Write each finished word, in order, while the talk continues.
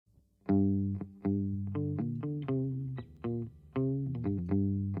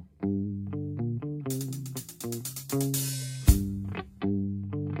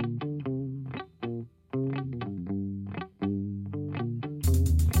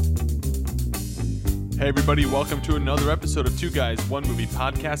Hey everybody, welcome to another episode of Two Guys, One Movie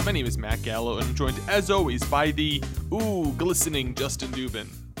Podcast. My name is Matt Gallo, and I'm joined, as always, by the, glistening Justin Dubin.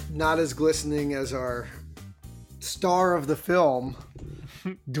 Not as glistening as our star of the film,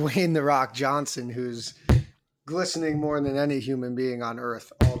 Dwayne "The Rock" Johnson, who's glistening more than any human being on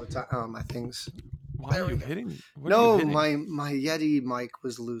Earth all the time. Oh, my things. Why are you hitting? My Yeti mic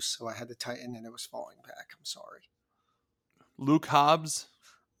was loose, so I had to tighten, and it was falling back. I'm sorry. Luke Hobbs,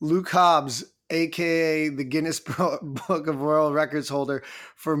 a.k.a. the Guinness Book of World Records holder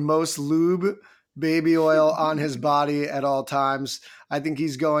for most lube baby oil on his body at all times. I think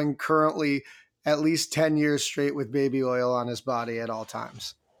he's going currently at least 10 years straight with baby oil on his body at all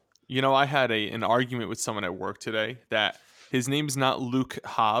times. You know, I had an argument with someone at work today that his name's not Luke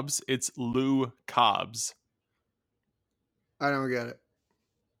Hobbs, it's Lou Cobbs. I don't get it.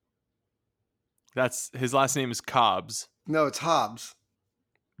 His last name is Cobbs. No, it's Hobbs.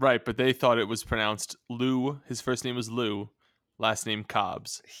 Right, but they thought it was pronounced Lou. His first name was Lou, last name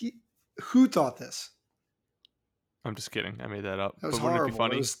Cobbs. Who thought this? I'm just kidding. I made that up. That was but wouldn't horrible.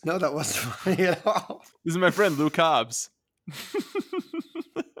 it be funny? That wasn't funny at all. This is my friend Lou Cobbs.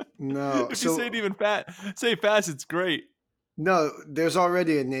 No. If you say it even say it fast, it's great. No, there's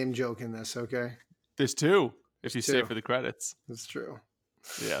already a name joke in this, okay? There's two, if you stay for the credits. That's true.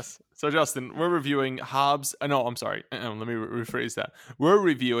 Yes. So, Justin, we're reviewing Hobbs. No, I'm sorry. Let me rephrase that. We're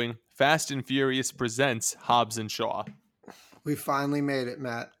reviewing Fast and Furious Presents Hobbs and Shaw. We finally made it,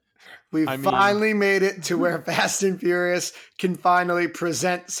 Matt. We finally made it to where Fast and Furious can finally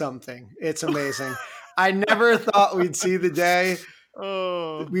present something. It's amazing. I never thought we'd see the day.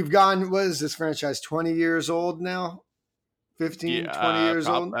 Oh. We've gone, what is this franchise, 20 years old now? 15, 20 years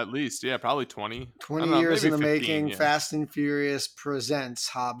old? At least, yeah, probably 20. 20 years in the 15, making. Yeah. Fast and Furious presents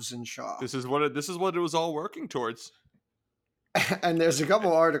Hobbs and Shaw. This is what it was all working towards. And there's a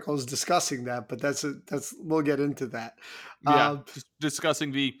couple articles discussing that, but that's we'll get into that. Yeah,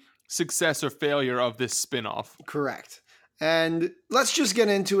 discussing the success or failure of this spin-off. Correct. And let's just get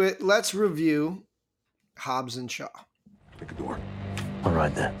into it. Let's review Hobbs and Shaw. Pick a door. All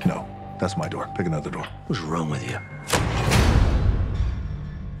right then. No, that's my door. Pick another door. What's wrong with you?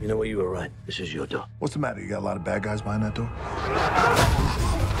 You know what? You were right. This is your door. What's the matter? You got a lot of bad guys behind that door?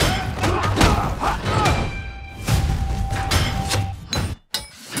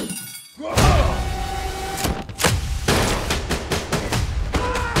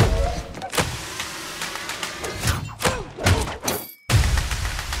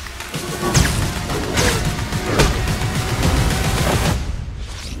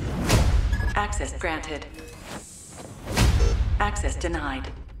 Access granted. Access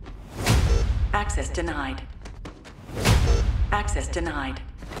denied. Access denied. Access denied.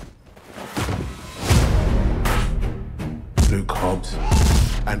 Luke Hobbs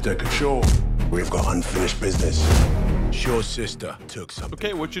and Deckard Shaw. We've got unfinished business. Shaw's sister took something.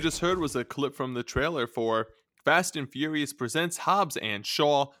 Okay, what you just heard was a clip from the trailer for Fast and Furious Presents Hobbs and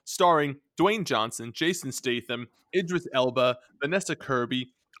Shaw, starring Dwayne Johnson, Jason Statham, Idris Elba, Vanessa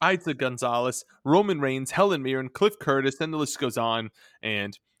Kirby, Eiza Gonzalez, Roman Reigns, Helen Mirren, Cliff Curtis, and the list goes on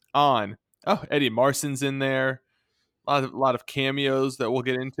and on. Oh, Eddie Marcin's in there. A lot of cameos that we'll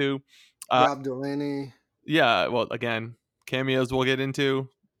get into. Rob Delaney. Yeah, well, again, cameos we'll get into.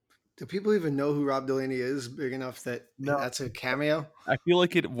 Do people even know who Rob Delaney is big enough that that's a cameo? I feel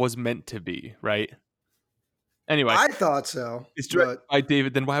like it was meant to be, right? Anyway. I thought so. It's directed by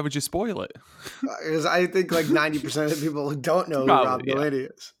David, then why would you spoil it? Because I think like 90% of the people who don't know who Rob Delaney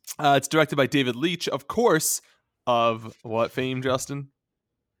is. It's directed by David Leitch, of course, of what fame, Justin?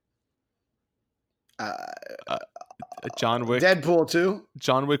 John Wick. Deadpool 2.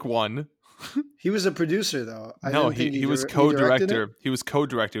 John Wick 1. He was a producer, though. He was co-director. He was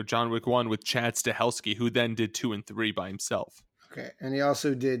co-director of John Wick 1 with Chad Stahelski, who then did 2 and 3 by himself. Okay, and he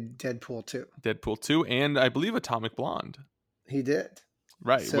also did Deadpool 2. Deadpool 2, and I believe Atomic Blonde. He did.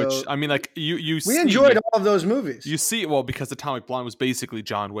 Right, so, which, I mean, like, you we enjoyed all of those movies. You see, well, because Atomic Blonde was basically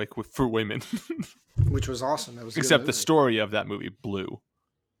John Wick for women. Which was awesome. That was except the story of that movie blew.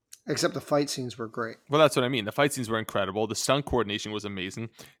 Except the fight scenes were great. Well, that's what I mean. The fight scenes were incredible. The stunt coordination was amazing.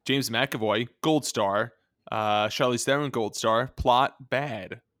 James McAvoy, gold star. Charlize Theron, gold star. Plot,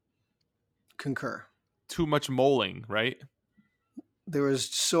 bad. Concur. Too much moling, right? There was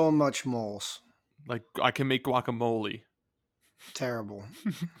so much moles. Like, I can make guacamole. Terrible.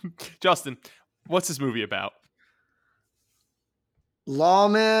 Justin, what's this movie about?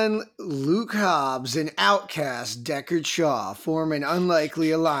 Lawman Luke Hobbs and outcast Deckard Shaw form an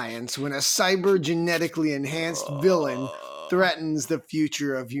unlikely alliance when a cyber-genetically enhanced villain threatens the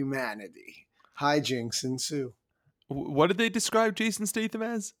future of humanity. Hijinks ensue. What did they describe Jason Statham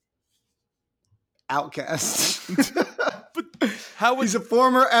as? outcast. How was He's a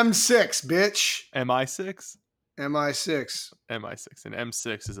former M6, bitch. MI6? MI6. MI6, and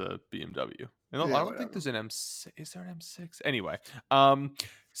M6 is a BMW. And Yeah, I don't whatever. think there's an M6. Is there an M6? Anyway,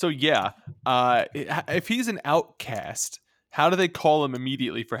 so yeah, if he's an outcast, how do they call him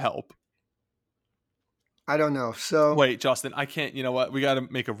immediately for help? I don't know. So Wait, Justin, I can't. You know what? We got to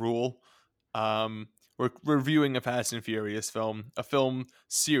make a rule. We're reviewing a Fast and Furious film, a film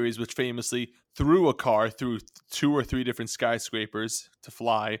series which famously threw a car through 2 or 3 different skyscrapers to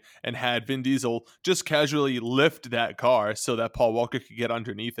fly, and had Vin Diesel just casually lift that car so that Paul Walker could get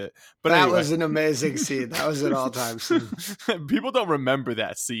underneath it. But that anyway. was an amazing scene. That was an all-time scene. People don't remember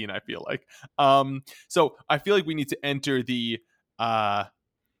that scene, I feel like. So I feel like we need to enter the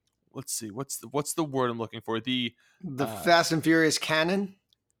let's see, what's the word I'm looking for? The Fast and Furious canon.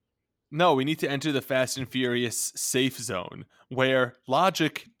 No, we need to enter the Fast and Furious safe zone where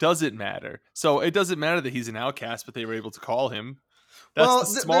logic doesn't matter. So it doesn't matter that he's an outcast, but they were able to call him.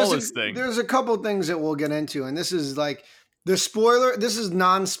 That's the smallest thing. There's a couple things that we'll get into, and this is like the spoiler. This is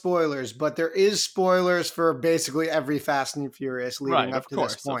non-spoilers, but there is spoilers for basically every Fast and Furious leading up to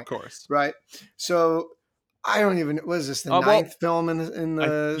this point. Of course. Right. So I don't even. Was this the ninth film in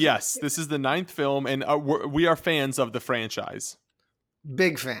the? Yes, this is the 9th film, and we are fans of the franchise.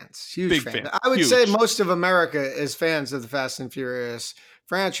 Big fans, huge Big fans. fan. I would Huge. say most of America is fans of the Fast and Furious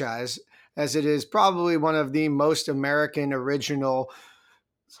franchise, as it is probably one of the most American original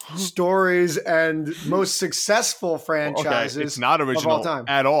stories and most successful franchises. Okay, it's not original of all time.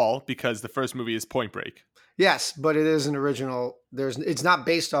 at all because the first movie is Point Break. Yes, but it is an original. It's not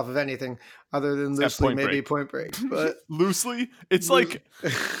based off of anything other than loosely maybe Point Break. But loosely, it's like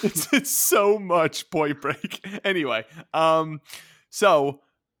it's so much Point Break. Anyway, so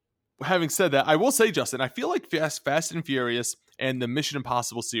having said that, I will say, Justin, I feel like Fast and Furious and the Mission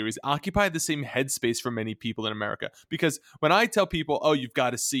Impossible series occupy the same headspace for many people in America. Because when I tell people, oh, you've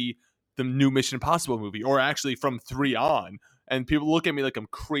got to see the new Mission Impossible movie, or actually from 3 on, and people look at me like I'm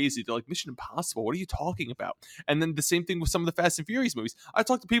crazy. They're like, Mission Impossible, what are you talking about? And then the same thing with some of the Fast and Furious movies. I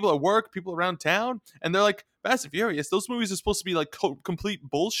talk to people at work, people around town, and they're like, Fast and Furious, those movies are supposed to be like complete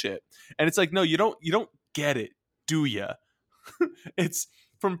bullshit. And it's like, no, you don't get it, do you? It's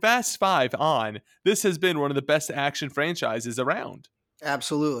from Fast 5 on, this has been one of the best action franchises around.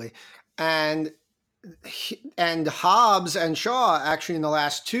 Absolutely. And Hobbs and Shaw, actually in the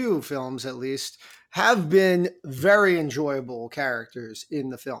last 2 films at least, have been very enjoyable characters in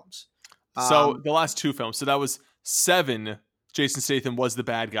the films. So the last 2 films, so that was 7, Jason Statham was the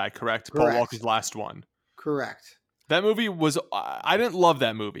bad guy, correct? Paul Walker's last one. Correct. That movie was, I didn't love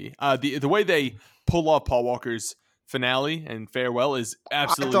that movie. The way they pull off Paul Walker's finale and farewell is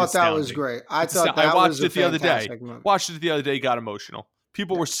absolutely I thought astounding. that was great. I watched it the other day. Movie. Watched it the other day, got emotional.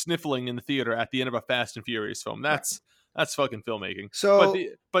 People were sniffling in the theater at the end of a Fast and Furious film. That's fucking filmmaking. So,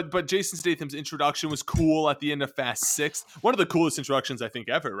 but Jason Statham's introduction was cool at the end of Fast 6. One of the coolest introductions I think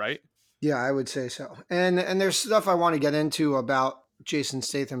ever, right? Yeah, I would say so. And there's stuff I want to get into about Jason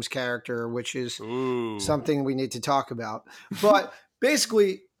Statham's character, which is something we need to talk about. But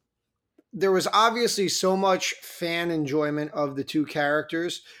basically, there was obviously so much fan enjoyment of the 2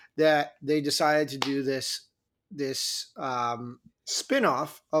 characters that they decided to do this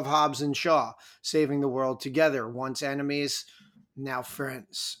spin-off of Hobbs and Shaw, saving the world together, once enemies, now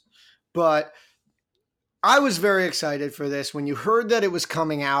friends. But I was very excited for this. When you heard that it was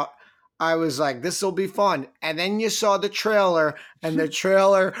coming out, I was like, this will be fun. And then you saw the trailer, and the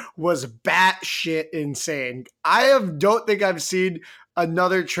trailer was batshit insane. Don't think I've seen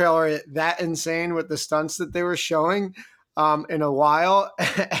another trailer that insane with the stunts that they were showing in a while,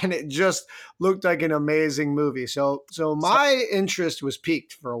 and it just looked like an amazing movie. So my interest was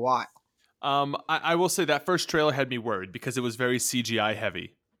piqued for a while. I will say that first trailer had me worried because it was very CGI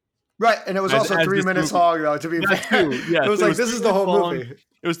heavy. Right, and it was also 3 minutes long, though, to be fair. Yes, it was like, this is the whole movie.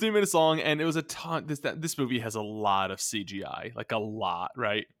 It was 3 minutes long, and it was a ton. This movie has a lot of CGI, like a lot,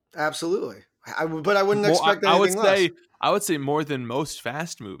 right? Absolutely. But I wouldn't expect anything less. I would say more than most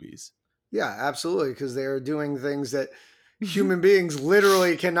Fast movies. Yeah, absolutely, because they're doing things that human beings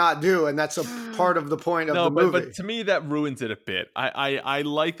literally cannot do, and that's a part of the point of the movie. But to me, that ruins it a bit. I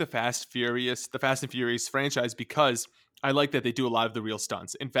like the Fast and Furious franchise because I like that they do a lot of the real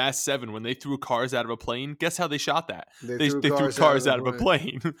stunts. In Fast 7, when they threw cars out of a plane, guess how they shot that? They threw cars out of a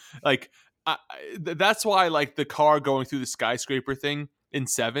plane. Like, that's why I like the car going through the skyscraper thing in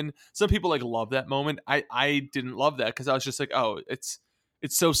 7. Some people like love that moment. I didn't love that because I was just like, oh, it's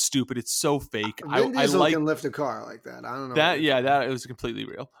so stupid. It's so fake. Vin Diesel can lift a car like that. I don't know. That it was completely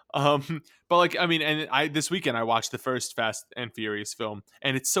real. But like, I mean, and this weekend I watched the first Fast and Furious film,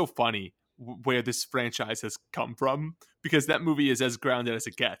 and it's so funny where this franchise has come from, because that movie is as grounded as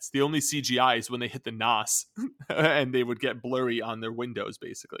it gets. The only CGI is when they hit the NOS and they would get blurry on their windows,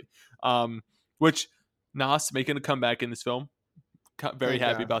 basically. Which NOS making a comeback in this film. Very Thank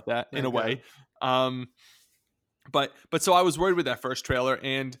happy God. about that in a Thank way. But so I was worried with that first trailer,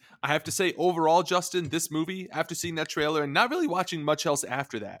 and I have to say, overall, Justin, this movie, after seeing that trailer and not really watching much else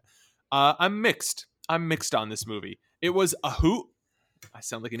after that, I'm mixed. I'm mixed on this movie. It was a hoot. I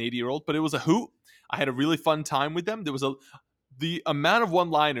sound like an 80-year-old, but it was a hoot. I had a really fun time with them. There was the amount of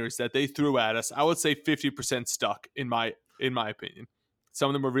one-liners that they threw at us, I would say 50% stuck in my opinion. Some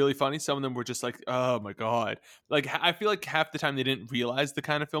of them were really funny. Some of them were just like, oh my God. Like, I feel like half the time they didn't realize the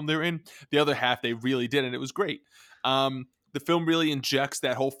kind of film they were in. The other half they really did, and it was great. The film really injects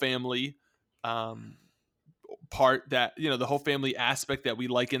that whole family part, that, you know, the whole family aspect that we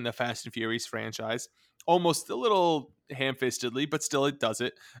like in the Fast and Furious franchise. Almost a little ham-fistedly, but still it does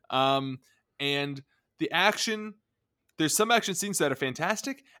it. And the action, there's some action scenes that are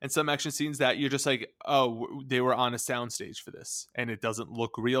fantastic and some action scenes that you're just like, oh, they were on a soundstage for this. And it doesn't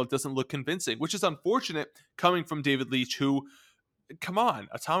look real. It doesn't look convincing, which is unfortunate coming from David Leitch, who, come on,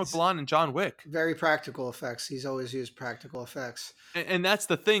 Atomic Blonde and John Wick. Very practical effects. He's always used practical effects. And that's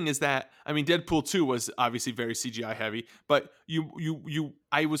the thing, is that, I mean, Deadpool 2 was obviously very CGI heavy, but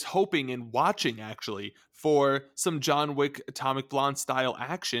I was hoping and watching actually for some John Wick Atomic Blonde style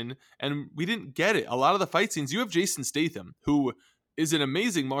action, and we didn't get it. A lot of the fight scenes, you have Jason Statham, who is an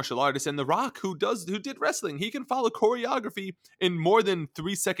amazing martial artist, and The Rock, who did wrestling. He can follow choreography in more than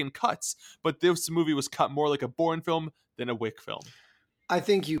 3-second cuts, but this movie was cut more like a Bourne film than a Wick film. I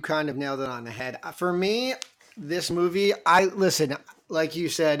think you kind of nailed it on the head. For me, this movie, listen, like you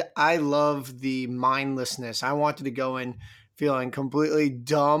said, I love the mindlessness. I wanted to go in feeling completely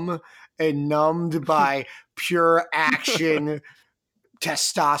dumb and numbed by pure action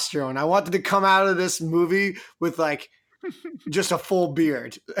testosterone. I wanted to come out of this movie with like just a full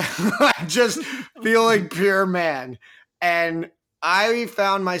beard, just feeling pure man. And I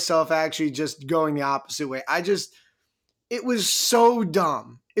found myself actually just going the opposite way. It was so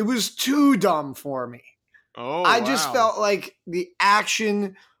dumb. It was too dumb for me. Oh, I just felt like the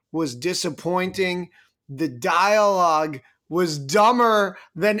action was disappointing. The dialogue was dumber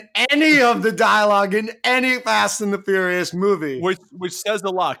than any of the dialogue in any Fast and the Furious movie. Which says a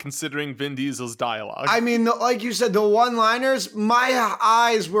lot considering Vin Diesel's dialogue. I mean, like you said, the one-liners, my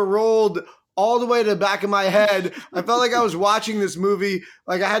eyes were rolled all the way to the back of my head. I felt like I was watching this movie,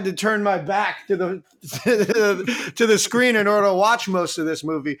 like I had to turn my back to the screen in order to watch most of this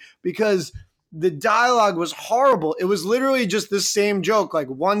movie, because the dialogue was horrible. It was literally just the same joke. Like,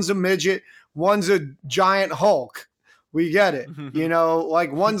 one's a midget, one's a giant Hulk. We get it. You know,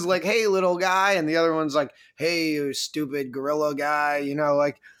 like one's like, hey, little guy, and the other one's like, hey, you stupid gorilla guy. You know,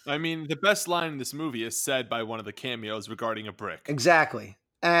 like. I mean, the best line in this movie is said by one of the cameos regarding a brick. Exactly.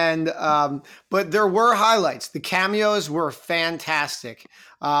 And, but there were highlights. The cameos were fantastic.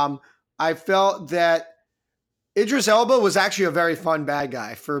 I felt that Idris Elba was actually a very fun bad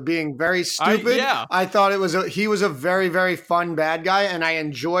guy for being very stupid. I thought he was a very, very fun bad guy, and I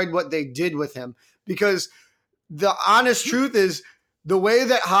enjoyed what they did with him, because the honest truth is, the way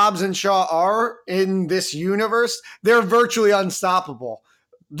that Hobbs and Shaw are in this universe, they're virtually unstoppable.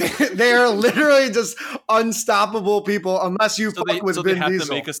 They're literally just unstoppable people unless you fuck with Vin Diesel. They have to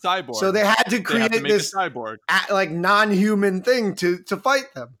make a cyborg. So they had to create this cyborg, like non-human thing to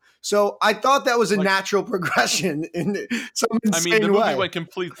fight them. So I thought that was a natural progression in some insane way. The movie went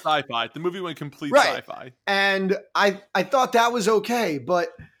complete sci-fi. Sci-fi. And I thought that was okay, but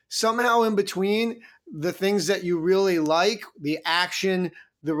somehow in between, the things that you really like, the action,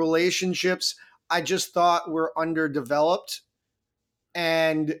 the relationships, I just thought were underdeveloped.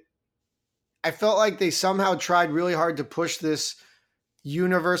 And I felt like they somehow tried really hard to push this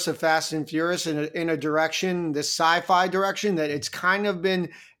universe of Fast and Furious in a direction, this sci-fi direction that it's kind of been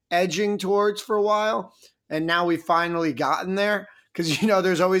edging towards for a while. And now we've finally gotten there. Because, you know,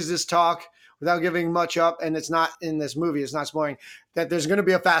 there's always this talk, without giving much up, and it's not in this movie, it's not spoiling, that there's going to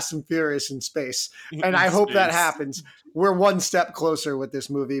be a Fast and Furious in space. And I hope that happens. We're one step closer with this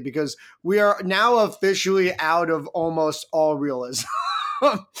movie, because we are now officially out of almost all realism.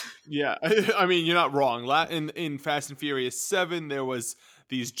 Yeah, I mean, you're not wrong. In Fast and Furious 7, there was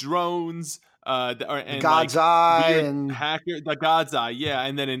these drones, and God's Eye and hacker, the God's Eye, yeah.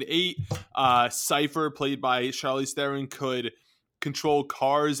 And then in 8, Cypher, played by Charlize Theron, could control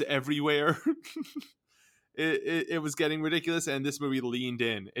cars everywhere. It was getting ridiculous, and this movie leaned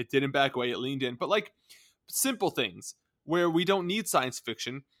in. It didn't back away, it leaned in. But like simple things where we don't need science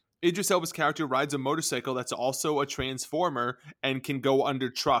fiction. Idris Elba's character rides a motorcycle that's also a transformer and can go under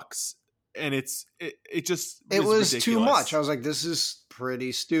trucks and it just It was ridiculous. too much. I was like, this is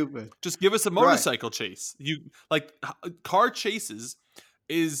pretty stupid. Just give us a motorcycle chase. You like car chases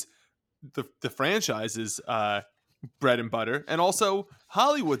is the franchise's bread and butter, and also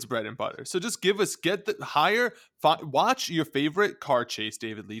Hollywood's bread and butter. So just watch your favorite car chase,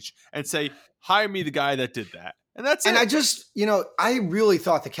 David Leitch, and say, hire me the guy that did that. And that's and it. I just, I really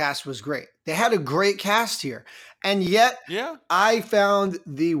thought the cast was great. They had a great cast here. And yet, I found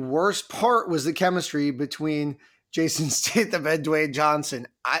the worst part was the chemistry between Jason Statham and Dwayne Johnson.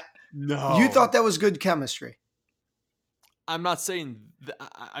 You thought that was good chemistry? I'm not saying.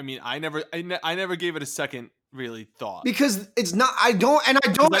 I mean, I never gave it a second really thought, because it's not. I don't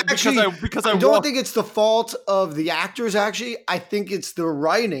think it's the fault of the actors. Actually, I think it's the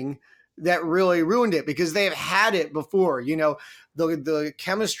writing that really ruined it, because they have had it before. The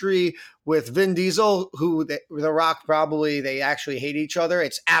chemistry with Vin Diesel, who The Rock, probably they actually hate each other.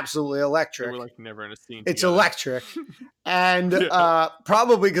 It's absolutely electric. They were like never in a scene. It's together. electric, and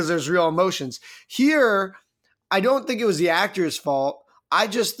probably because there's real emotions here. I don't think it was the actor's fault. I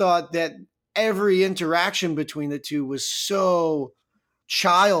just thought that every interaction between the two was so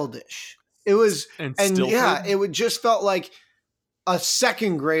childish. It was, it just felt like a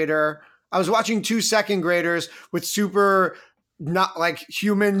second grader. I was watching two second graders with super not like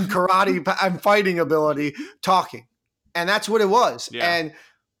human karate and fighting ability talking. And that's what it was. Yeah. And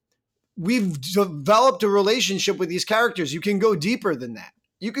we've developed a relationship with these characters. You can go deeper than that.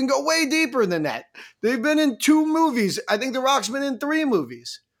 You can go way deeper than that. They've been in 2 movies. I think The Rock's been in 3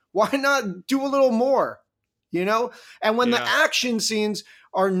 movies. Why not do a little more? And when the action scenes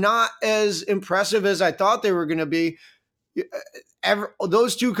are not as impressive as I thought they were going to be,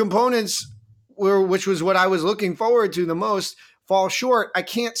 those 2 components, which was what I was looking forward to the most, fall short. I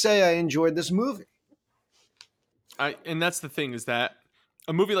can't say I enjoyed this movie. And that's the thing, is that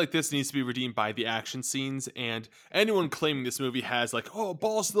a movie like this needs to be redeemed by the action scenes, and anyone claiming this movie has like,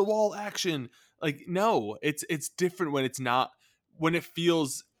 balls to the wall action. Like, no, it's different when it's not, when it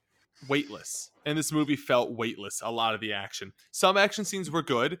feels weightless. And this movie felt weightless, a lot of the action. Some action scenes were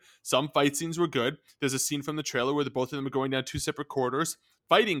good. Some fight scenes were good. There's a scene from the trailer where both of them are going down 2 separate corridors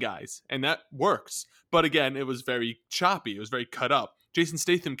fighting guys, and that works. But again, it was very choppy. It was very cut up. Jason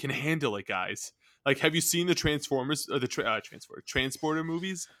Statham can handle it, guys. Like, have you seen the Transformers or the Transporter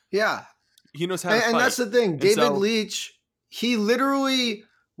movies? Yeah. He knows how to fight. And that's the thing. David Leitch, he literally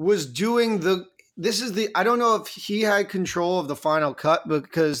was doing I don't know if he had control of the final cut,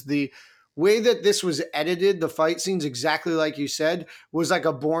 because the way that this was edited, the fight scenes, exactly like you said, was like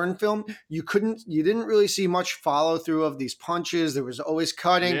a Bourne film. You didn't really see much follow through of these punches. There was always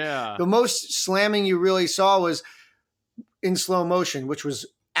cutting. Yeah. The most slamming you really saw was in slow motion, which was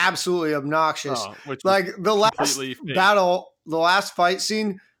absolutely obnoxious. Like the last battle, the last fight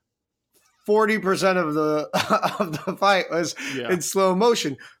scene, 40% of the fight was in slow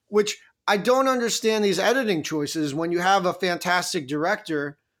motion, which I don't understand these editing choices when you have a fantastic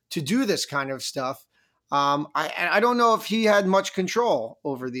director to do this kind of stuff. I don't know if he had much control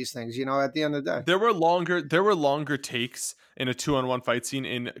over these things, at the end of the day. There were longer takes in a 2-on-1 fight scene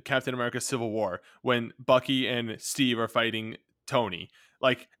in Captain America Civil War when Bucky and Steve are fighting Tony.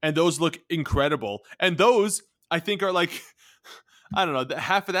 And those look incredible. And those, I think, are like, I don't know,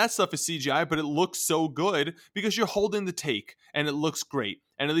 half of that stuff is CGI, but it looks so good because you're holding the take and it looks great.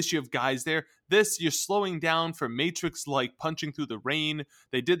 And at least you have guys there. This, you're slowing down for Matrix, like punching through the rain.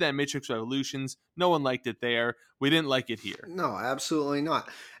 They did that in Matrix Revolutions. No one liked it there. We didn't like it here. No, absolutely not.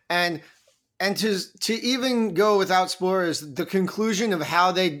 And to even go without spoilers, the conclusion of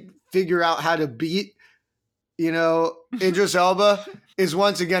how they figure out how to beat, Idris Elba is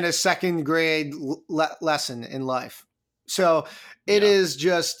once again a second grade lesson in life. So it is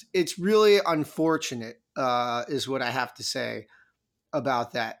just, it's really unfortunate, is what I have to say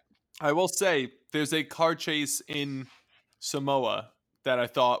about that. I will say there's a car chase in Samoa that I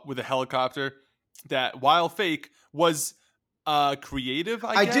thought with a helicopter that, while fake, was creative,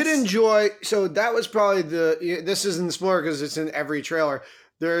 I guess. I did enjoy, so that was probably this isn't the spoiler because it's in every trailer.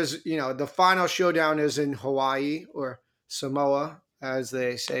 There's, the final showdown is in Hawaii, or Samoa, as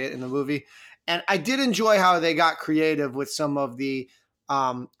they say it in the movie. And I did enjoy how they got creative with some of the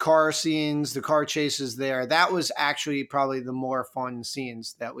car scenes, the car chases there. That was actually probably the more fun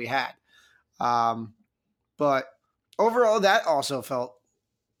scenes that we had. But overall, that also felt,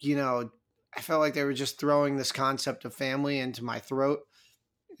 I felt like they were just throwing this concept of family into my throat.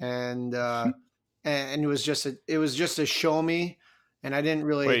 And it was just a show me. And I didn't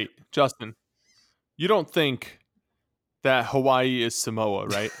really... Wait, Justin, you don't think that Hawaii is Samoa,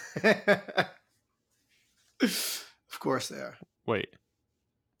 right? Of course they are. Wait.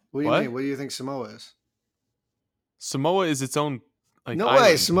 What do you What? mean? What do you think Samoa is? Samoa is its own like No island.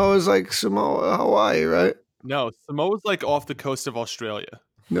 way. Samoa's like Samoa, Hawaii, right? No, Samoa's like off the coast of Australia.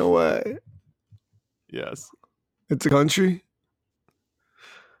 No way. Yes. It's a country?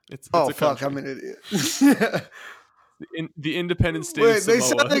 It's Oh, a fuck. country. I'm an idiot. The independent state Wait, of they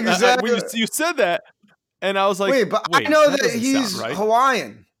Samoa. sound exactly- When you said that, and I was like, Wait, but I know that doesn't he's sound right.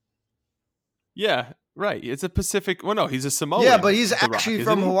 Hawaiian. Yeah, right. It's a Pacific. Well, no, he's a Samoan. Yeah, but he's The Rock, actually isn't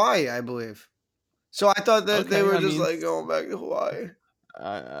from he? Hawaii, I believe. So I thought that they Okay, were I just mean- like going back to Hawaii.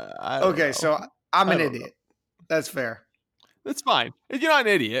 I don't Okay, know. so I'm I an don't idiot. That's fair. That's fine. You're not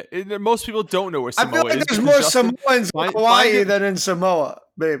an idiot. Most people don't know where I Samoa feel like is. there's because more Justin Samoans in find Hawaii it- than in Samoa,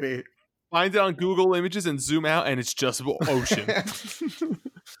 baby. Find it on Google Images and zoom out, and it's just ocean.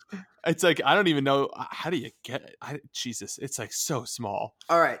 It's like I don't even know how do you get it. Jesus, it's like so small.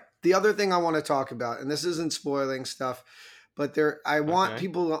 All right. The other thing I want to talk about, and this isn't spoiling stuff, but I want Okay.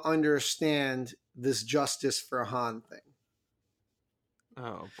 people to understand this justice for Han thing.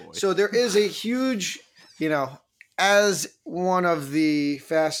 Oh boy. So there is a huge, as one of the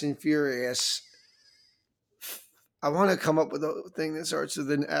Fast and Furious, I want to come up with a thing that starts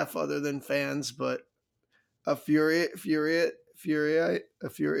with an F other than fans, but a furious fan.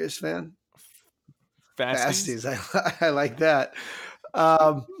 Fasties. Fasties. I like that.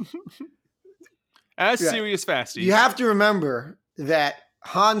 As Yeah. serious fasties. You have to remember that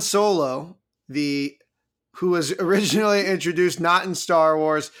Han Solo, who was originally introduced not in Star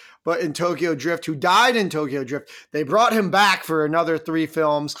Wars, but in Tokyo Drift, who died in Tokyo Drift, they brought him back for another 3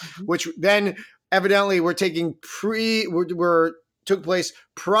 films, which then evidently took place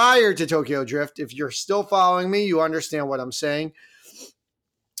prior to Tokyo Drift. If you're still following me, you understand what I'm saying.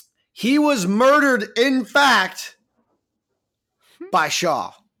 He was murdered, in fact, by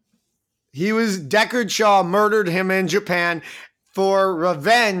Shaw. Deckard Shaw murdered him in Japan for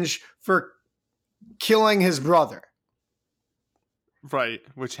revenge for killing his brother. Right,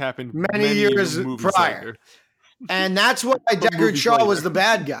 which happened Many years movies prior. later. And that's why Deckard movies Shaw was later. the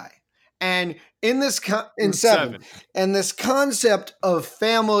bad guy. And in this in Seven. seven, and this concept of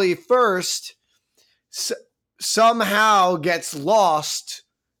family first somehow gets lost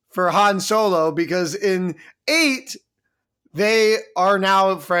for Han Solo, because in 8 they are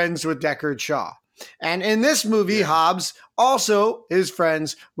now friends with Deckard Shaw. And in this movie, Hobbs also is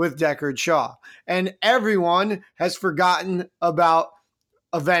friends with Deckard Shaw. And everyone has forgotten about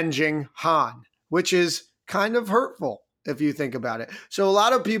avenging Han, which is kind of hurtful if you think about it. So a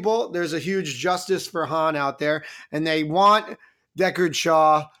lot of people, there's a huge justice for Han out there, and they want Deckard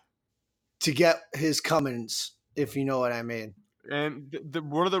Shaw to get his comeuppance, if you know what I mean. And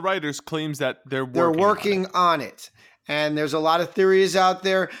one of the writers claims that they're working on it. And there's a lot of theories out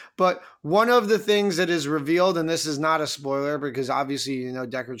there, but one of the things that is revealed, and this is not a spoiler because obviously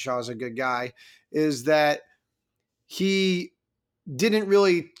Deckard Shaw is a good guy, is that he didn't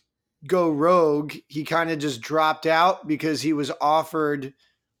really go rogue. He kind of just dropped out because he was offered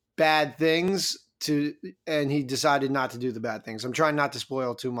bad things and he decided not to do the bad things. I'm trying not to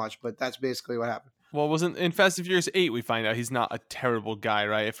spoil too much, but that's basically what happened. Well, wasn't in Fast and Furious 8 we find out he's not a terrible guy,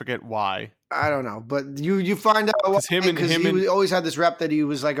 right? I forget why. I don't know, but you find out Because him and- he always had this rep that he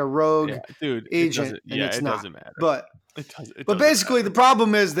was like a rogue Yeah, dude, agent, and it's it not. doesn't matter. But It But doesn't basically, matter. the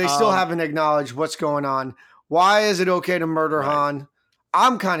problem is they still Um, haven't acknowledged what's going on. Why is it okay to murder Right. Han?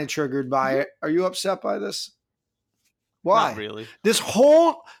 I'm kind of triggered by it. Are you upset by this? Why? Not really.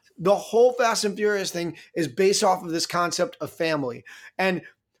 The whole Fast and Furious thing is based off of this concept of family. And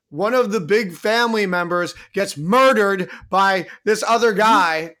one of the big family members gets murdered by this other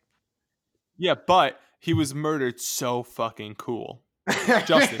guy. Yeah, but he was murdered so fucking cool.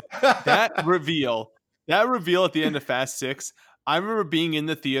 Justin, that reveal at the end of Fast 6, I remember being in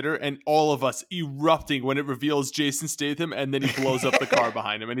the theater and all of us erupting when it reveals Jason Statham and then he blows up the car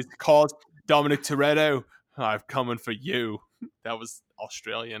behind him and he calls Dominic Toretto, I'm coming for you. That was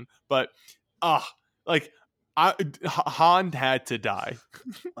Australian. But, Han had to die.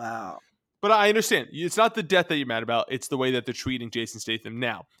 Wow. But I understand. It's not the death that you're mad about. It's the way that they're treating Jason Statham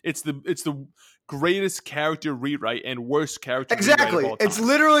now. It's the greatest character rewrite and worst character rewrite Exactly. of all time. It's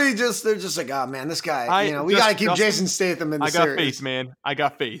literally just, they're just like, oh man, this guy, we got to keep Justin, Jason Statham in the I got series. faith, man. I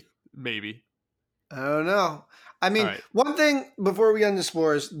got faith. Maybe. I don't know. I mean, All right. one thing before we get into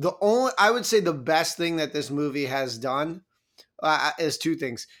spoilers, I would say the best thing that this movie has done is 2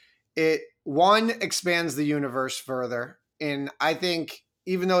 things. One expands the universe further, and I think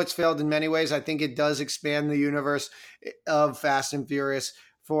even though it's failed in many ways, I think it does expand the universe of Fast and Furious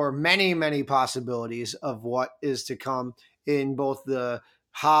for many, many possibilities of what is to come in both the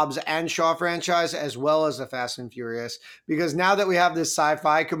Hobbs and Shaw franchise as well as the Fast and Furious, because now that we have this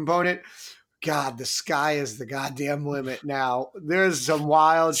sci-fi component, God, the sky is the goddamn limit now. There's some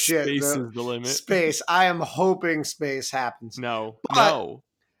wild shit. Space is the limit. Space. I am hoping space happens. No.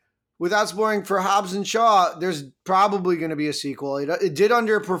 Without spoiling for Hobbs and Shaw, there's probably going to be a sequel. It did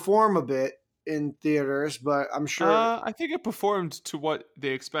underperform a bit in theaters, but I'm sure. I think it performed to what they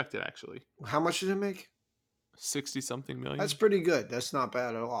expected, actually. How much did it make? 60-something million. That's pretty good. That's not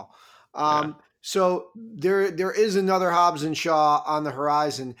bad at all. So there is another Hobbs and Shaw on the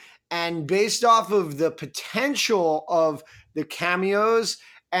horizon. And based off of the potential of the cameos,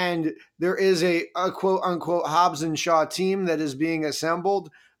 and there is a quote unquote Hobbs and Shaw team that is being assembled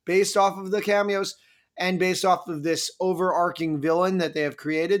based off of the cameos and based off of this overarching villain that they have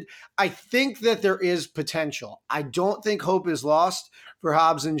created, I think that there is potential. I don't think hope is lost for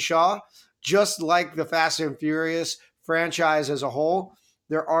Hobbs and Shaw. Just like the Fast and Furious franchise as a whole,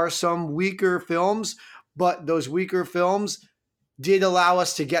 there are some weaker films, but those weaker films did allow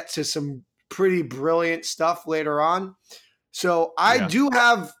us to get to some pretty brilliant stuff later on. So I do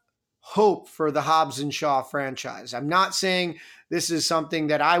have hope for the Hobbs and Shaw franchise. I'm not saying this is something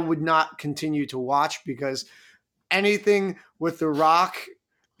that I would not continue to watch, because anything with The Rock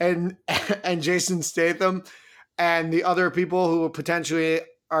and Jason Statham and the other people who potentially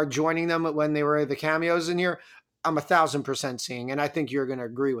are joining them when they were the cameos in here, I'm 1,000% seeing. And I think you're going to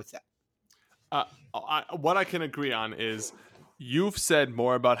agree with that. What I can agree on is you've said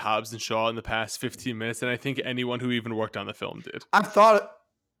more about Hobbs and Shaw in the past 15 minutes than I think anyone who even worked on the film did.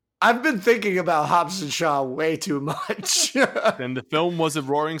 I've been thinking about Hobbs and Shaw way too much. And the film was a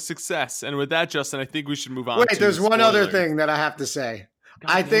roaring success. And with that, Justin, I think we should move on. Wait, there's one other thing that I have to say.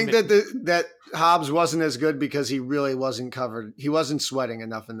 I think that Hobbs wasn't as good because he really wasn't covered. He wasn't sweating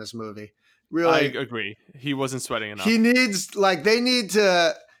enough in this movie. Really, I agree. He wasn't sweating enough. He needs, they need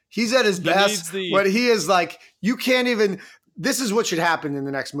to, he's at his best when he is you can't even, this is what should happen in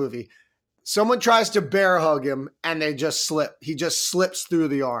the next movie. Someone tries to bear hug him and they just slip. He just slips through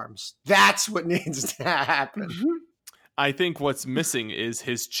the arms. That's what needs to happen. I think what's missing is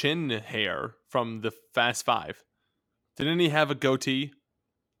his chin hair from the Fast Five. Didn't he have a goatee?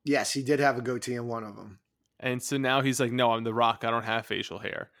 Yes, he did have a goatee in one of them. And so now he's like, no, I'm The Rock. I don't have facial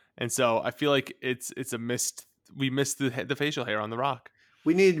hair. And so I feel like it's a missed. We missed the facial hair on The Rock.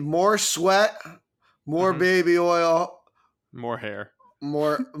 We need more sweat, more baby oil, more hair,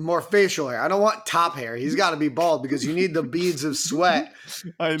 more facial hair. I don't want top hair. He's got to be bald because you need the beads of sweat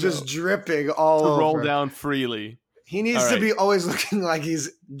just dripping all over. Roll down freely. He needs to be always looking like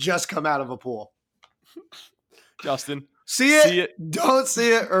he's just come out of a pool. Justin, see it, don't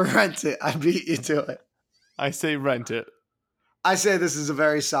see it, or rent it. I beat you to it. I say rent it. I say this is a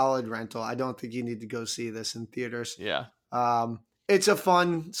very solid rental. I don't think you need to go see this in theaters. Yeah. It's a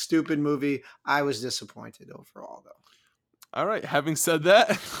fun, stupid movie. I was disappointed overall, though. All right. Having said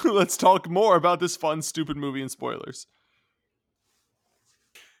that, let's talk more about this fun, stupid movie and spoilers.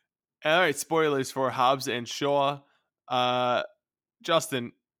 All right. Spoilers for Hobbs and Shaw.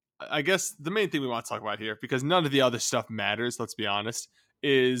 Justin, I guess the main thing we want to talk about here, because none of the other stuff matters, let's be honest,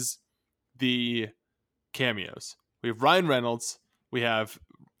 is the cameos. We have Ryan Reynolds. We have,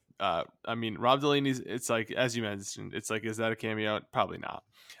 Rob Delaney's. It's like, as you mentioned, it's like, is that a cameo? Probably not.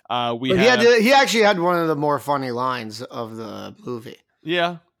 He actually had one of the more funny lines of the movie.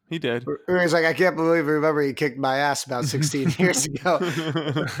 Yeah, he did. He's like, I can't remember he kicked my ass about 16 years ago.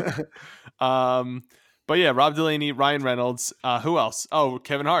 But yeah, Rob Delaney, Ryan Reynolds. Who else? Oh,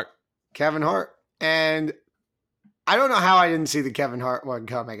 Kevin Hart. And I don't know how I didn't see the Kevin Hart one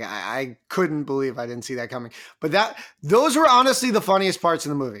coming. I couldn't believe I didn't see that coming. But those were honestly the funniest parts of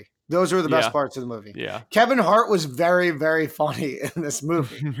the movie. Those were the best parts of the movie. Yeah. Kevin Hart was very, very funny in this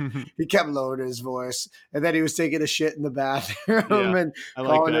movie. He kept lowering his voice, and then he was taking a shit in the bathroom and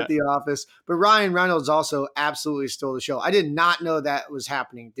calling it the office. But Ryan Reynolds also absolutely stole the show. I did not know that was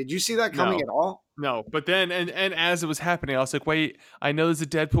happening. Did you see that coming at all? No, but then, and as it was happening, I was like, wait, I know there's a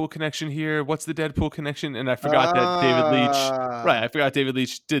Deadpool connection here. What's the Deadpool connection? And I forgot that David Leitch, I forgot David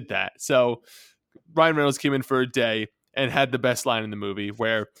Leitch did that. So Ryan Reynolds came in for a day and had the best line in the movie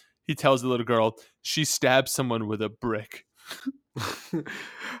where he tells the little girl she stabbed someone with a brick.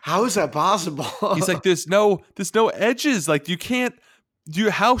 How is that possible? He's like, there's no edges. Like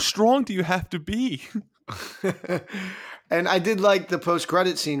how strong do you have to be? And I did like the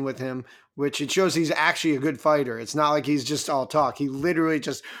post-credit scene with him, which it shows he's actually a good fighter. It's not like he's just all talk. He literally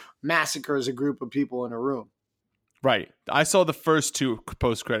just massacres a group of people in a room. Right. I saw the first two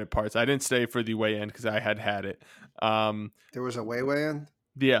post-credit parts. I didn't stay for the way-in because I had it. There was a way-in?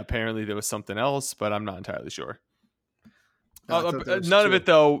 Yeah, apparently there was something else, but I'm not entirely sure. I thought there was None of two. it,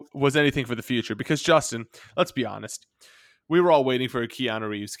 though, was anything for the future because, Justin, let's be honest. We were all waiting for a Keanu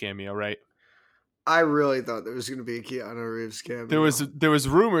Reeves cameo, right? I really thought there was going to be a Keanu Reeves cameo. There was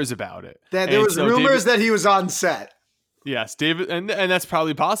rumors about it. There And was so rumors that he was on set. Yes, David, and that's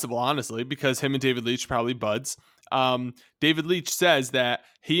probably possible, honestly, because him and David Leitch are probably buds. David Leitch says that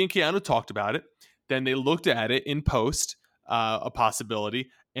he and Keanu talked about it. Then they looked at it in post, a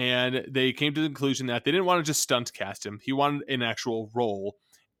possibility, and they came to the conclusion that they didn't want to just stunt cast him. He wanted an actual role.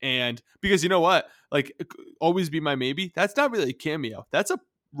 And because you know what? Like, Always Be My Maybe, that's not really a cameo. That's a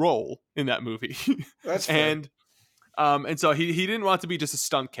role in that movie. That's fair. And so he didn't want to be just a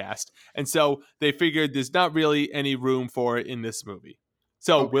stunt cast. And so they figured there's not really any room for it in this movie.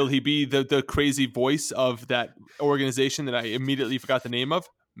 So will he be the crazy voice of that organization that I immediately forgot the name of?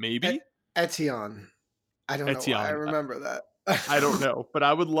 Maybe. Etienne. I don't know why I remember that. I don't know. But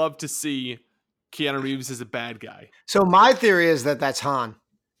I would love to see Keanu Reeves as a bad guy. So my theory is that that's Han.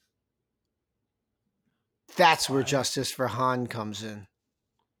 That's where Justice for Han comes in.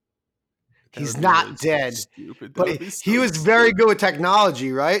 He's not dead, but he was very good with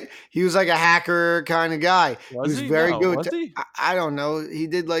technology, right? He was like a hacker kind of guy. He was very good. Was he? I don't know. He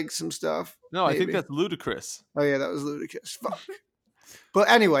did like some stuff. No, maybe. I think that's ludicrous. Oh yeah, that was ludicrous. Fuck. But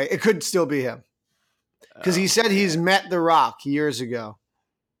anyway, it could still be him because he said he's met The Rock years ago.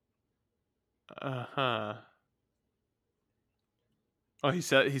 Oh, he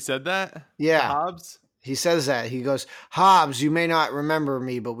said that. Yeah, Hobbs. He says that. He goes, Hobbs, you may not remember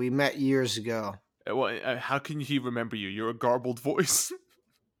me, but we met years ago. Well, how can he remember you? You're a garbled voice.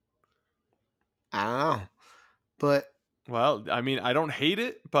 I don't know. But well, I mean, I don't hate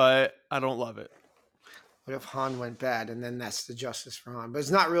it, but I don't love it. What if Han went bad and then that's the justice for Han? But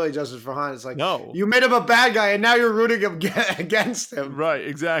it's not really justice for Han. It's like, no, you made him a bad guy and now you're rooting against him. Right,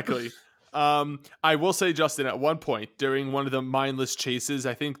 exactly. I will say, Justin, at one point during one of the mindless chases,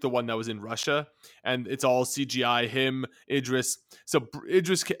 I think the one that was in Russia, and it's all CGI, him, Idris. So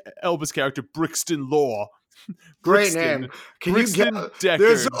Idris Elba's character, Brixton Law. Great name. Can Brixton you get? Deckard.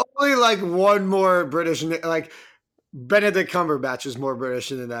 There's only like one more British, like Benedict Cumberbatch is more British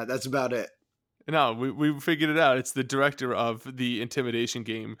than that. That's about it. No, we figured it out. It's the director of the Intimidation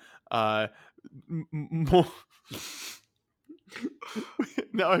Game.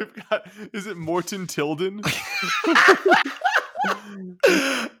 Now I've got. Is it Morton Tilden?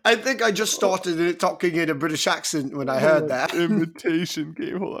 I think I just started it talking in a British accent when I heard that. Imitation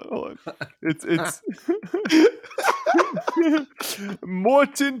Game. Hold on. It's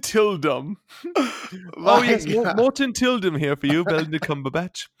Morton Tildum. Oh yes, Morton Tildum here for you, Benedict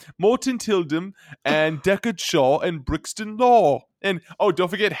Cumberbatch. Morton Tildum and Deckard Shaw and Brixton Law. And don't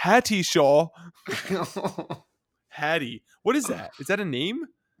forget Hattie Shaw. Hattie. What is that? Is that a name?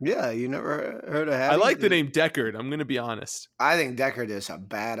 Yeah, you never heard of Hattie? I like the name Deckard. I'm going to be honest. I think Deckard is a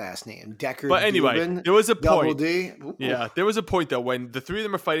badass name. Deckard. But anyway, Dubin, there was a point. Double D. Ooh. Yeah, there was a point though when the three of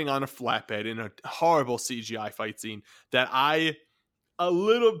them are fighting on a flatbed in a horrible CGI fight scene that a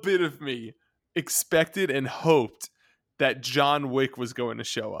little bit of me expected and hoped that John Wick was going to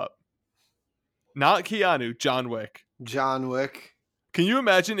show up. Not Keanu, John Wick. John Wick. Can you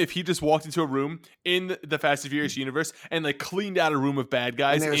imagine if he just walked into a room in the Fast and Furious universe and like cleaned out a room of bad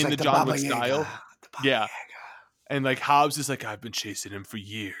guys in the John Wick style? Yeah. And like Hobbs is like, I've been chasing him for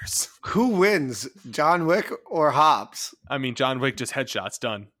years. Who wins, John Wick or Hobbs? I mean, John Wick just headshots,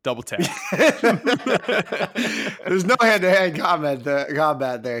 done. Double tap. There's no hand-to-hand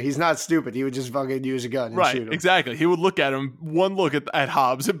combat there. He's not stupid. He would just fucking use a gun and shoot him. Exactly. He would look at him, one look at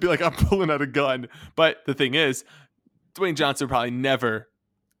Hobbs and be like, I'm pulling out a gun. But the thing is, Dwayne Johnson would probably never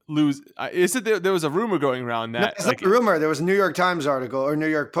lose. Is it there was a rumor going around that? No, it's not a rumor. There was a New York Times article or New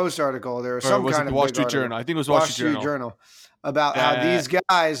York Post article. There was some kind of Wall Street Journal. I think it was Wall Street Journal about how these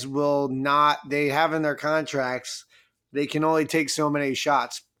guys will not. They have in their contracts they can only take so many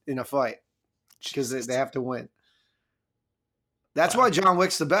shots in a fight because they have to win. That's why John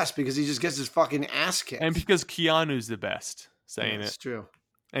Wick's the best, because he just gets his fucking ass kicked, and because Keanu's the best. Saying That's true.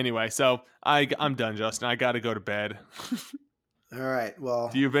 Anyway, so I'm done, Justin. I got to go to bed. All right. Well,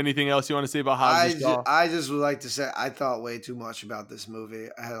 do you have anything else you want to say about Hobbs? I just would like to say I thought way too much about this movie.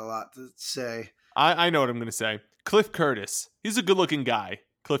 I had a lot to say. I know what I'm going to say. Cliff Curtis. He's a good-looking guy.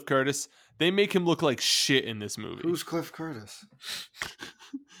 Cliff Curtis. They make him look like shit in this movie. Who's Cliff Curtis?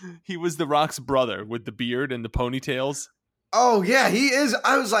 He was The Rock's brother with the beard and the ponytails. Oh, yeah, he is.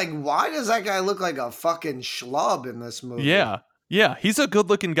 I was like, why does that guy look like a fucking schlub in this movie? Yeah, he's a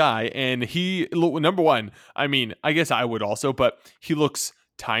good-looking guy, and number one, I mean, I guess I would also, but he looks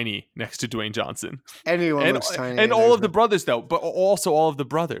tiny next to Dwayne Anyone looks tiny. And all of the brothers, though, but also all of the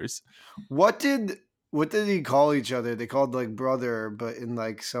brothers. What did What did he call each other? They called like brother, but in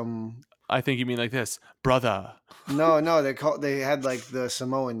like some. I think you mean like this, brother. No, they had like the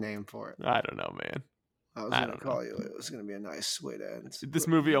Samoan name for it. I don't know, man. I was gonna call you. It was gonna be a nice way to end. This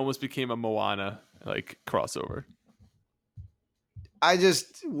movie almost became a Moana like crossover.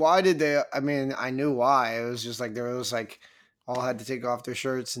 Why did they? I mean, I knew why. It was just like there was like all had to take off their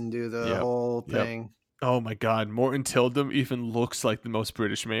shirts and do the whole thing. Oh my God, Morton Tildum even looks like the most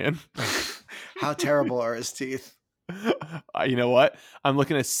British man. How terrible are his teeth? You know what? I'm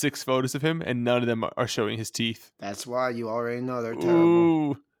looking at 6 photos of him, and none of them are showing his teeth. That's why you already know they're terrible.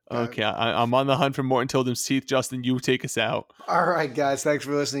 Ooh. Okay, I'm on the hunt for Morton Tildum's teeth. Justin, you take us out. All right, guys. Thanks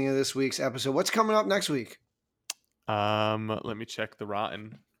for listening to this week's episode. What's coming up next week? Let me check the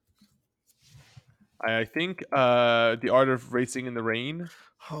Rotten. I think The Art of Racing in the Rain.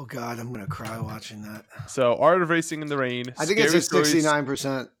 Oh God, I'm gonna cry watching that. So Art of Racing in the Rain. I think it's at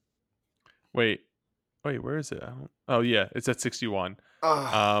 69%. Wait, where is it? Oh yeah, it's at 61.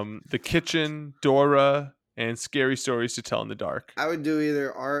 Oh. The Kitchen, Dora, and Scary Stories to Tell in the Dark. I would do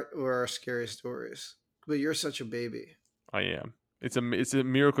either art or scary stories. But you're such a baby. I am. It's a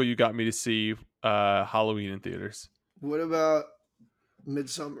miracle you got me to see Halloween in theaters. What about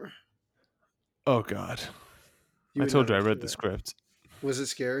Midsummer? Oh God. I told you I read the script. Was it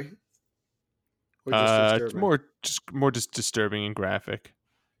scary? Or just disturbing? more disturbing and graphic.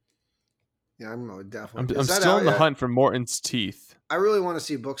 Yeah, I'm definitely. I'm still on the hunt for Morton's teeth. I really want to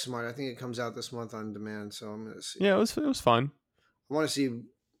see Booksmart. I think it comes out this month on demand, so I'm gonna see. Yeah, it was fun. I want to see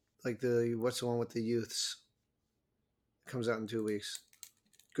like what's the one with the youths? It comes out in 2 weeks.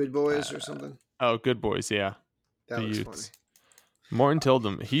 Good Boys or something. Oh, Good Boys, yeah. That the looks youths. funny. Morton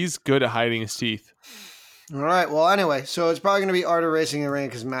Tildum, he's good at hiding his teeth. All right. Well, anyway, so it's probably going to be Art of Racing in the Rain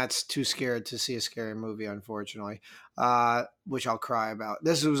because Matt's too scared to see a scary movie, unfortunately, which I'll cry about.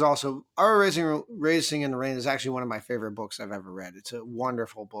 This was also Art of Racing in the Rain is actually one of my favorite books I've ever read. It's a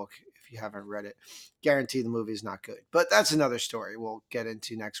wonderful book. If you haven't read it, guarantee the movie is not good, but that's another story we'll get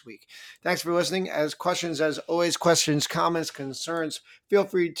into next week. Thanks for listening. As always, questions, comments, concerns, feel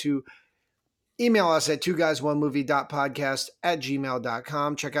free to email us at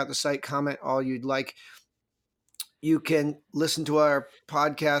twoguysOnemovie.podcast@gmail.com. Check out the site, comment all you'd like. You can listen to our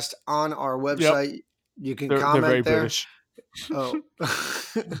podcast on our website. Yep. You can comment they're very there. British. Oh,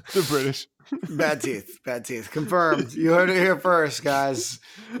 they're British. Bad teeth. Confirmed. You heard it here first, guys.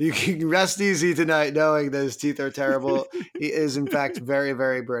 You can rest easy tonight knowing that his teeth are terrible. He is, in fact, very,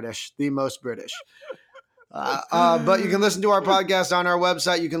 very British. The most British. But you can listen to our podcast on our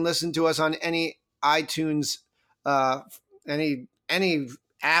website. You can listen to us on any iTunes, any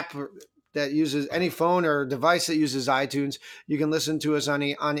app that uses any phone or device that uses iTunes. You can listen to us on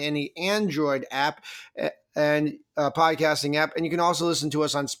any Android app and podcasting app. And you can also listen to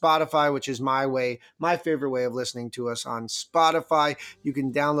us on Spotify, which is my favorite way of listening to us on Spotify. You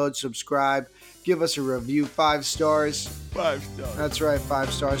can download, subscribe, give us a review, 5 stars. 5 stars. That's right,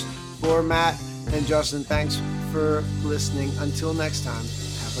 5 stars. For Matt and Justin, thanks for listening. Until next time,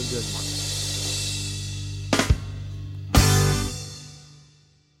 have a good one.